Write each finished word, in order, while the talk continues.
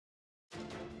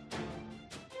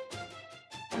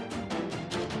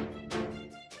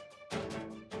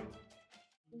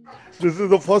This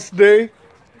is the first day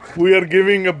we are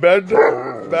giving a bed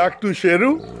back to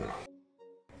Sheru.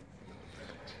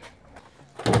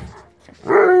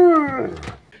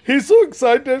 He's so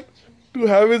excited to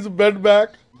have his bed back.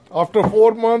 After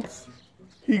 4 months,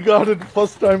 he got it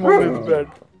first time on his bed.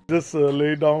 Just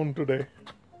lay down today.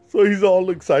 So he's all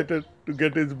excited to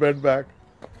get his bed back.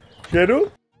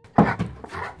 Sheru?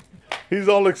 He's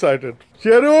all excited.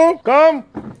 Sheru, come!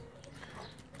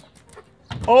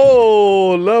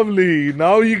 Oh, lovely.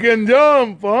 Now you can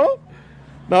jump, huh?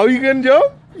 Now you can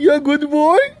jump? You're a good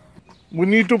boy. We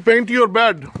need to paint your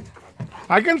bed.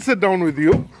 I can sit down with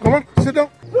you. Come on, sit down.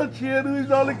 So Sheru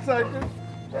is all excited.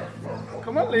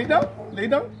 Come on, lay down. Lay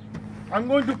down. I'm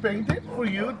going to paint it for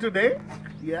you today.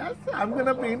 Yes, I'm going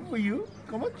to paint for you.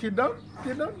 Come on, sit down.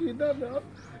 Sit down, sit down.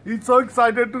 He's so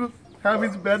excited to have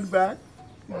his bed back.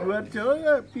 You are so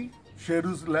happy.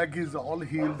 Sheru's leg is all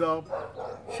healed up.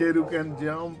 Sheru can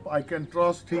jump. I can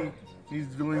trust he's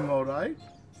doing all right.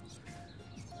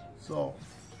 So,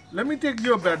 let me take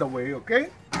your bed away, okay?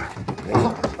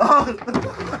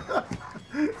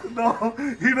 No,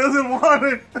 he doesn't want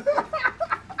it.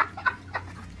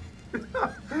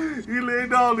 He lay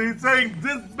down. He's saying,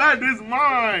 this bed is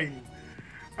mine.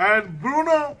 And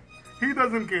Bruno, he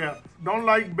doesn't care. Don't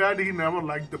like bed. He never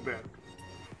liked the bed.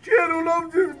 Sheru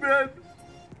loves his bed.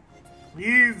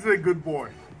 He's a good boy.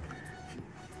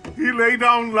 He lay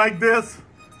down like this.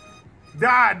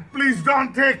 Dad, please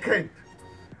don't take it.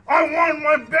 I want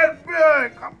my bed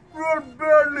back. I'm real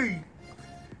badly.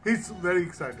 He's very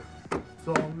excited.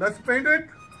 So let's paint it.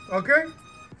 Okay?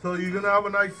 So you're gonna have a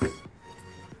nice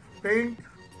paint.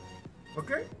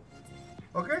 Okay?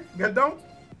 Okay? Get down.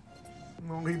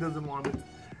 No, he doesn't want it.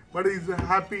 But he's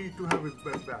happy to have his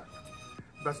bed back.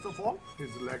 Best of all,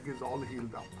 his leg is all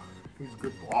healed up. He's a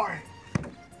good boy.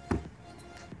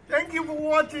 Thank you for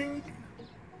watching.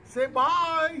 Say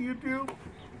bye, YouTube.